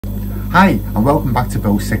Hi and welcome back to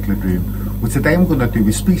Bill's Cichlid Room. Well, today I'm going to do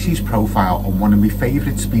a species profile on one of my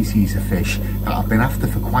favourite species of fish that I've been after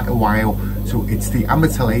for quite a while. So it's the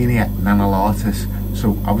Amatitlania nanoluteus.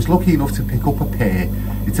 So I was lucky enough to pick up a pair.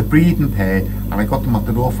 It's a breeding pair and I got them at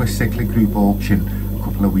the Northwest Cichlid Group auction a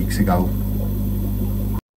couple of weeks ago.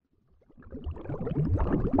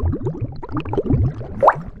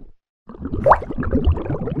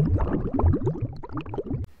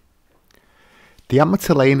 The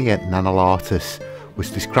Amatitlania nanoluteus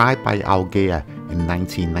was described by Algier in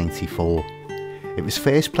 1994. It was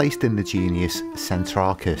first placed in the genus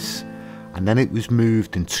Centrarchus, and then it was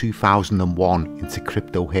moved in 2001 into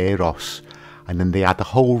Cryptoheros, and then they had a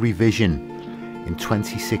whole revision in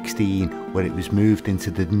 2016 where it was moved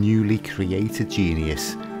into the newly created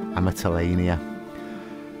genus Amatitlania.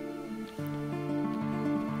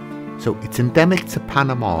 So it's endemic to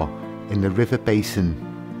Panama in the river basin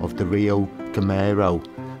of the Yellow Convict,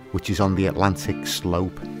 which is on the Atlantic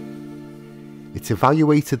slope. It's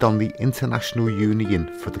evaluated on the International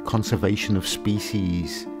Union for the Conservation of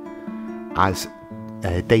Species as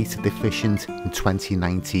data deficient in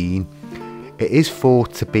 2019. It is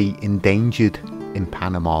thought to be endangered in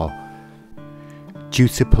Panama due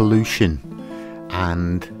to pollution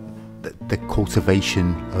and the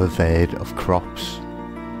cultivation of crops.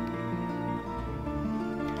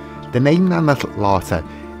 The name nanoluteus,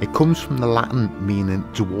 it comes from the Latin meaning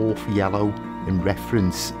dwarf yellow in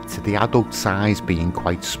reference to the adult size being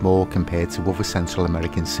quite small compared to other Central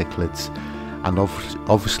American cichlids, and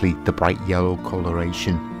obviously the bright yellow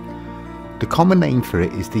coloration. The common name for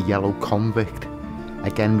it is the Yellow Convict,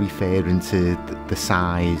 again referring to the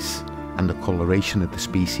size and the coloration of the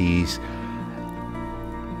species.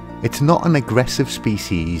 It's not an aggressive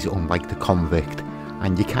species unlike the convict,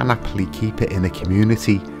 and you can happily keep it in a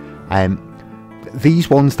community. These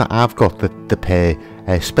ones that I've got, the pair,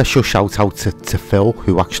 special shout out to Phil,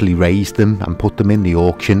 who actually raised them and put them in the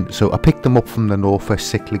auction. So I picked them up from the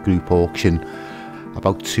Northwest Cichlid Group auction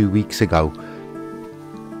about 2 weeks ago.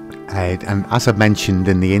 And as I mentioned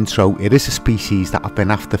in the intro, it is a species that I've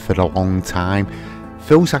been after for a long time.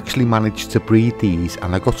 Phil's actually managed to breed these,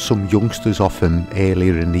 and I got some youngsters off him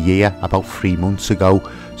earlier in the year, about 3 months ago.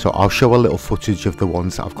 So I'll show a little footage of the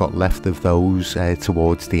ones that I've got left of those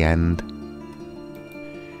towards the end.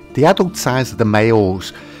 The adult size of the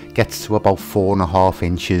males gets to about 4.5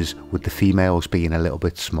 inches, with the females being a little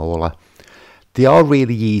bit smaller. They are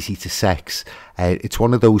really easy to sex. It's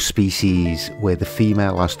one of those species where the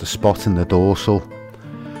female has the spot in the dorsal.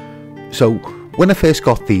 So when I first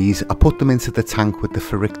got these, I put them into the tank with the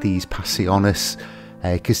Pheryctes passionis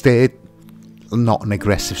because they're not an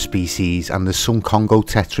aggressive species, and there's some Congo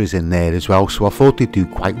tetras in there as well, so I thought they'd do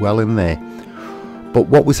quite well in there. But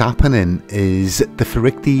what was happening is the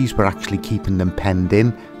Pheryctes were actually keeping them penned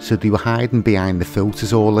in, so they were hiding behind the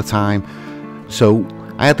filters all the time. So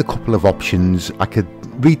I had a couple of options. I could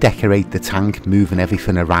redecorate the tank, moving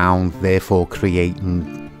everything around, therefore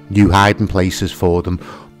creating new hiding places for them.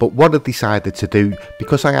 But what I decided to do,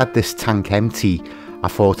 because I had this tank empty, I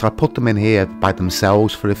thought I'd put them in here by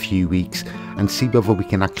themselves for a few weeks and see whether we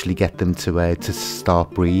can actually get them to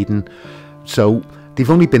start breeding. So they've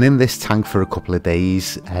only been in this tank for a couple of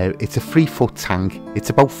days. It's a 3-foot tank. It's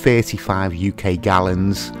about 35 UK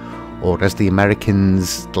gallons, or as the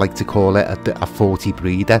Americans like to call it, a 40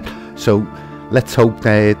 breeder. So let's hope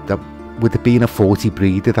that with it being a 40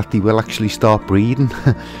 breeder that they will actually start breeding.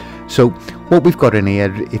 So what we've got in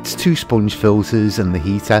here, it's 2 sponge filters and the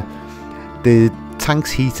heater. The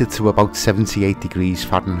tank's heated to about 78 degrees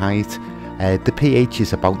Fahrenheit. The pH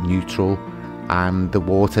is about neutral, and the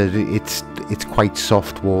water, it's quite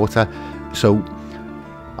soft water. So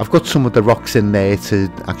I've got some of the rocks in there to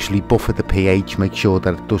actually buffer the pH, make sure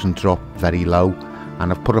that it doesn't drop very low,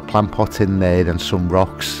 and I've put a plant pot in there and some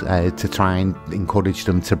rocks to try and encourage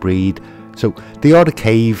them to breed. So they are a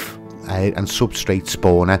cave and substrate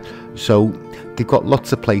spawner, so they've got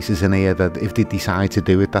lots of places in here that if they decide to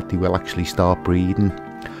do it, that they will actually start breeding.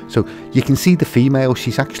 So you can see the female,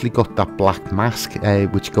 she's actually got that black mask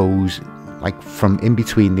which goes like from in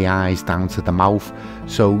between the eyes down to the mouth.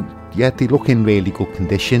 So yeah, they look in really good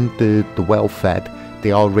condition. They're well fed,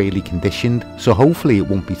 they are really conditioned, so hopefully it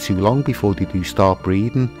won't be too long before they do start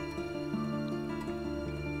breeding.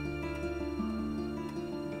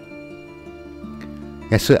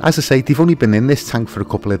 Yeah, so as I say, they've only been in this tank for a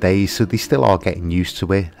couple of days, so they still are getting used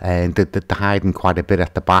to it, and they're hiding quite a bit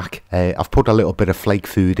at the back. I've put a little bit of flake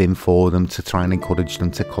food in for them to try and encourage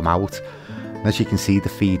them to come out. And as you can see, they're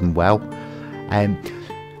feeding well.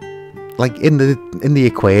 like in the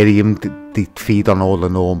aquarium, they feed on all the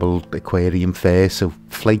normal aquarium fare, so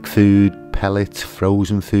flake food, pellets,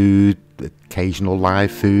 frozen food, occasional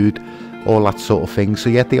live food, all that sort of thing. So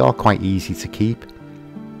yeah, they are quite easy to keep.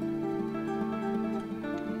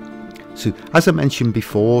 So as I mentioned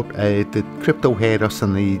before, the Cryptoheros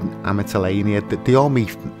and the Amatitlania, they are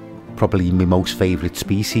probably my most favourite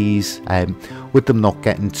species. With them not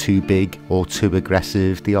getting too big or too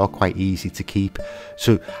aggressive, they are quite easy to keep.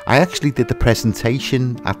 So I actually did a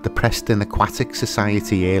presentation at the Preston Aquatic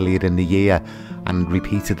Society earlier in the year and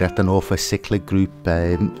repeated at the Northwest Cichlid Group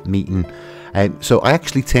meeting. So I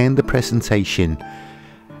actually turned the presentation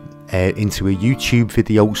into a YouTube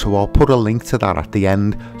video, so I'll put a link to that at the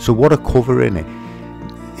end. So what I cover in it,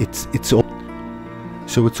 it's all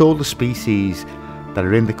the species that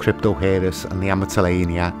are in the Cryptoheros and the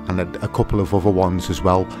Amatitlania, and a couple of other ones as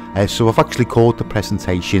well. So I've actually called the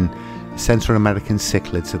presentation Central American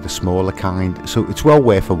Cichlids of the smaller kind, so it's well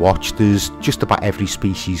worth a watch. There's just about every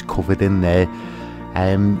species covered in there.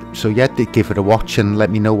 So yeah, give it a watch and let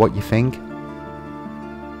me know what you think.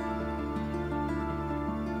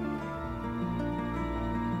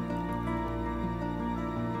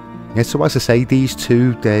 Yeah, so as I say, these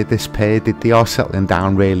two, this pair, they are settling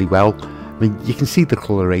down really well. I mean, you can see the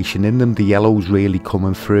coloration in them, the yellow's really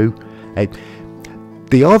coming through.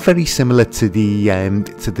 They are very similar to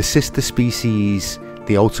the sister species,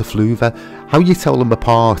 the Altafluva. How you tell them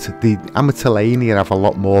apart, the Amatitlania have a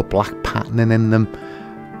lot more black patterning in them,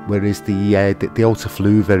 whereas the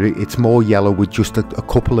Altafluva, it's more yellow with just a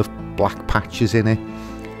couple of black patches in it.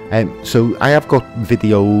 So I have got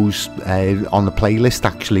videos on the playlist,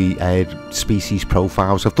 actually, species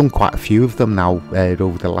profiles. I've done quite a few of them now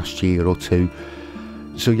over the last year or two.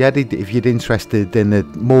 So yeah, if you're interested in a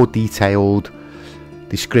more detailed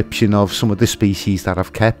description of some of the species that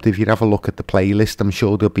I've kept, if you have a look at the playlist, I'm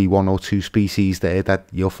sure there'll be one or two species there that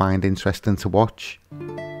you'll find interesting to watch.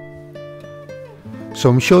 So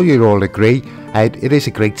I'm sure you all agree, it is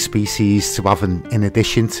a great species to have in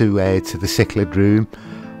addition to the cichlid room.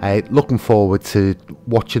 Looking forward to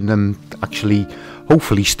watching them actually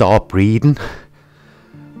hopefully start breeding.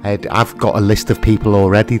 I've got a list of people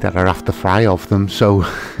already that are after fry of them, so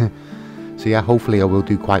so yeah, hopefully I will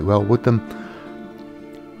do quite well with them.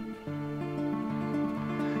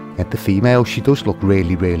 Yeah, the female, she does look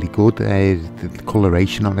really good. The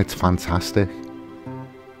coloration on it's fantastic.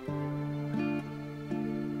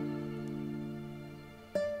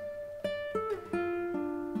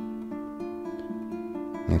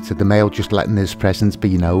 So the male just letting his presence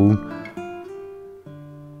be known.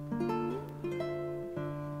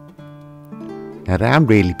 And I am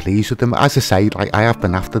really pleased with them. As I say, like, I have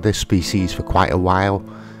been after this species for quite a while,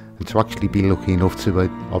 and to actually be lucky enough to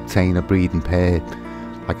obtain a breeding pair,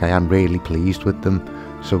 like, I am really pleased with them.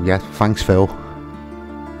 So yeah, thanks Phil.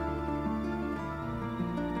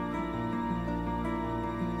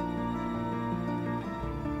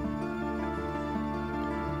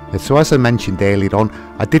 So as I mentioned earlier on,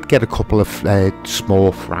 I did get a couple of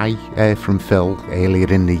small fry from Phil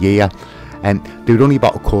earlier in the year, and they were only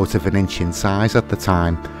about 1/4 inch in size at the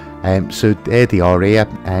time. So there they are here.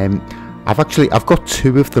 I've got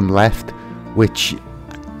 2 of them left, which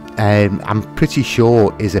I'm pretty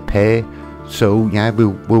sure is a pair. So yeah,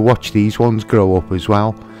 we'll watch these ones grow up as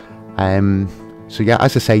well. So yeah,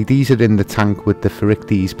 as I say, these are in the tank with the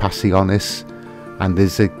Phorictes passionis, and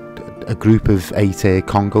there's a group of 8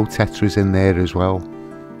 Congo tetras in there as well.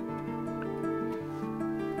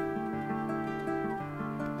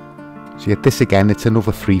 So yeah, this again, it's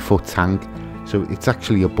another 3-foot tank, so it's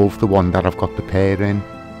actually above the one that I've got the pair in.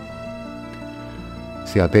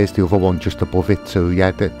 See, there's the other one just above it. So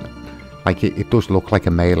yeah, like it does look like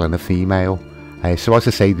a male and a female. So as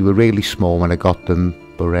I say, they were really small when I got them,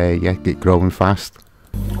 but yeah, they're growing fast.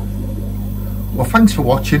 Well, thanks for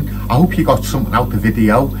watching. I hope you got something out of the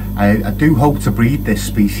video. I do hope to breed this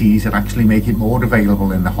species and actually make it more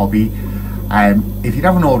available in the hobby. If you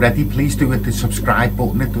haven't already, please do hit the subscribe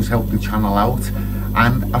button. It does help the channel out.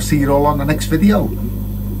 And I'll see you all on the next video.